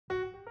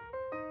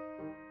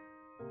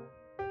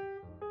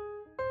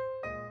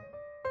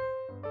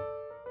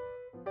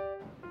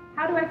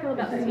How do I feel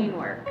about scene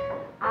work?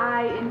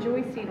 I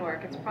enjoy scene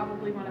work. It's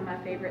probably one of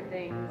my favorite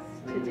things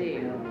to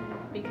do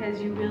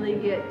because you really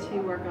get to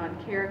work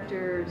on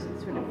characters and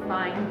sort of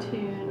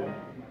fine-tune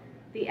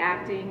the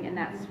acting, and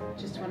that's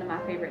just one of my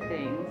favorite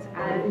things.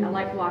 I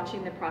like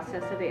watching the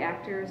process of the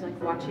actors,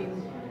 like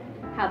watching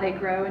how they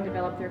grow and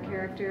develop their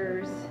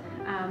characters.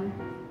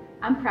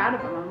 I'm proud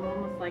of them. I'm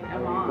almost like a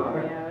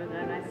mom, you know,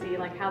 and I see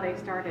like how they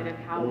started and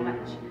how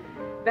much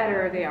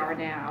better they are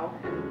now.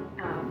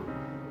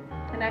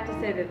 And I have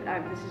to say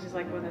that this is just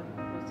like one of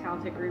the most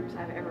talented groups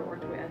I've ever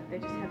worked with. They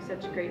just have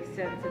such a great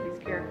sense of these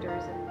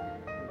characters,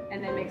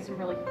 and they make some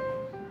really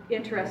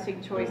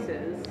interesting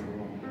choices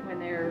when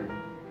they're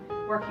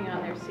working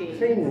on their scenes.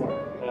 Scene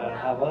work.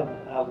 I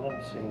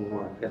love scene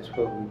work. That's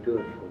what we do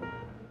it for.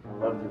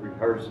 I love the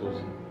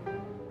rehearsals,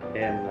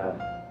 and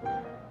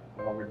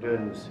while we're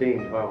doing the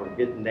scenes, while we're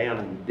getting down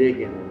and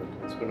digging,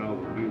 and that's when all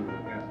the music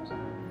goes.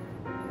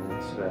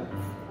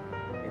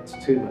 And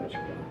it's too much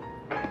fun,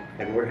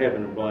 and we're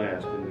having a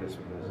blast in this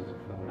one. This is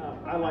fun.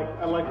 I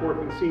like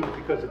working scenes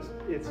because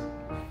it's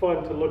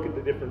fun to look at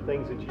the different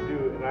things that you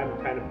do, and I'm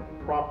kind of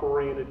a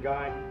prop-oriented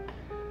guy.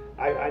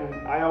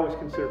 I always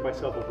consider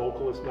myself a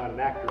vocalist, not an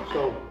actor,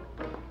 so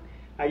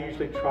I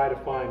usually try to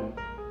find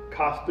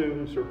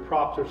costumes or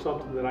props or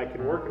something that I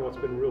can work. And what's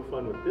been real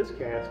fun with this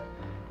cast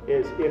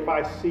is if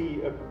I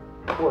see a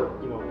quirk,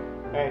 you know,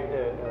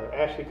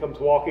 Ashley comes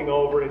walking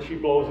over and she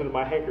blows into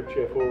my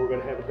handkerchief, or we're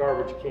going to have a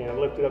garbage can,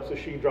 lift it up so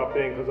she can drop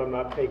it in because I'm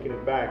not taking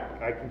it back.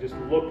 I can just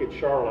look at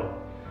Charlotte,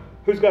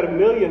 who's got a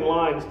million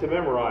lines to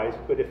memorize,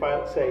 but if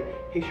I say,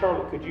 hey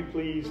Charlotte, could you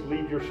please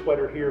leave your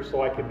sweater here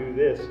so I can do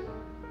this?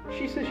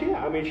 She says,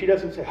 yeah. I mean, she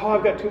doesn't say, oh,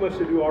 I've got too much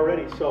to do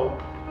already. So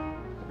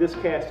this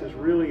cast has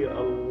really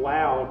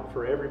allowed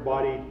for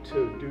everybody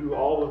to do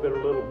all of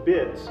their little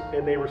bits,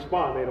 and they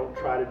respond. They don't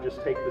try to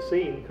just take the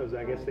scene, because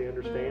I guess they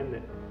understand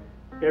that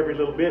every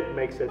little bit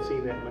makes that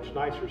scene that much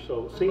nicer.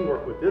 So scene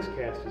work with this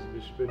cast has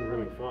just been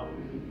really fun.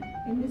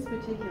 In this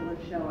particular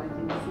show, I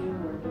think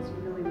scene work is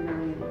really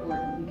very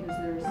important because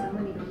there are so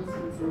many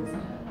instances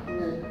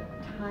where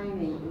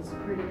timing is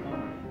critical.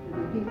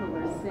 The people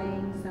are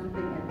saying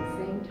something at the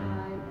same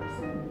time, or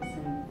saying the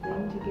same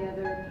thing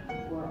together,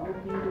 or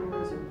opening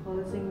doors or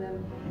closing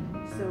them.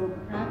 So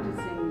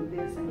practicing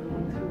this and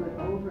going through it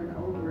over and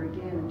over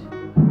again until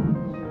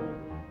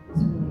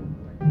is really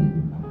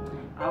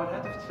important. I would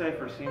have to say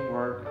for scene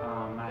work,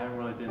 I haven't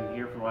really been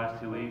here for the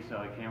last 2 weeks, so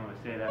I can't really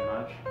say that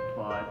much,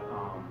 but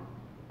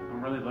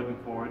I'm really looking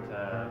forward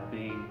to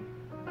being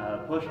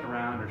pushed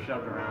around or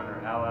shoved around, or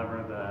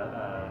however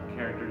the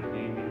characters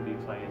need me to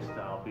be placed.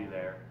 I'll be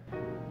there.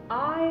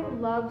 I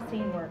love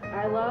scene work.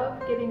 I love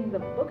getting the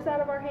books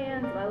out of our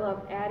hands. I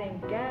love adding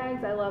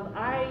gags.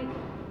 I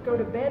go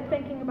to bed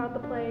thinking about the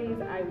plays.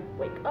 I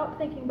wake up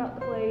thinking about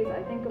the plays.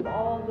 I think of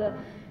all the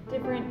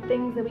different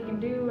things that we can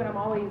do, and I'm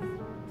always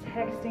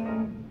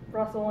texting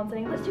Russell and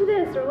saying, let's do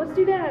this or let's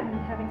do that, and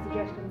having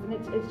suggestions. And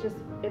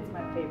it's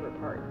my favorite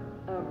part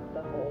of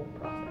the whole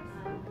process.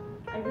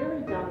 I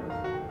really don't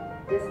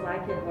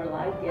dislike it or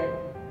like it.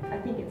 I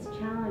think it's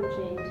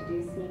challenging to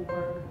do scene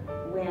work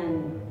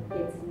when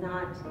it's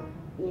not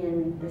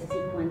in the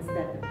sequence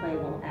that the play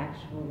will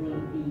actually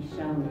be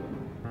shown in.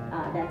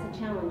 That's a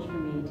challenge for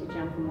me, to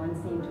jump from one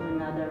scene to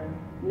another,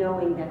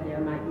 knowing that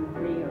there might be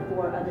 3 or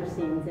 4 other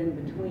scenes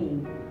in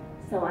between.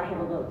 So I have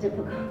a little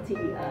difficulty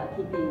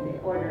keeping the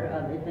order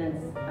of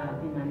events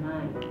in my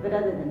mind. But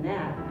other than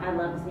that, I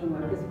love scene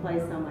work. This play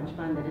is so much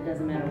fun that it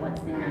doesn't matter what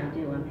scene I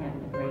do, I'm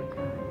having a great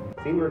time.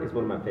 Scene work is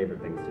one of my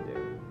favorite things to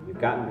do.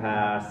 You've gotten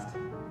past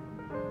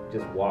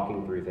just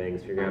walking through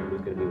things, figuring out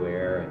who's going to be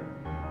where, and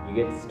you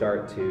get to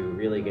start to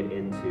really get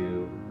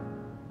into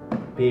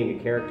being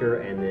a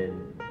character and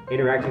then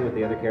interacting with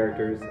the other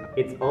characters.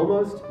 It's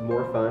almost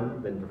more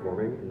fun than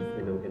performing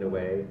in a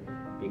way,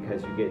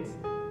 because you get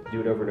to do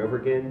it over and over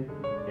again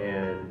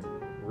and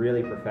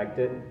really perfect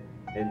it.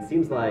 And it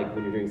seems like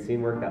when you're doing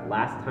scene work, that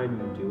last time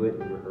you do it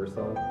in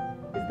rehearsal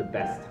is the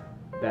best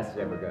it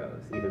ever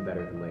goes, even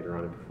better than later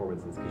on in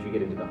performances, because you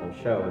get into the whole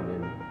show and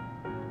then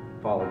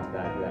fall into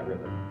that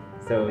rhythm.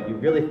 So you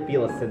really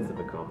feel a sense of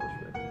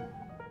accomplishment.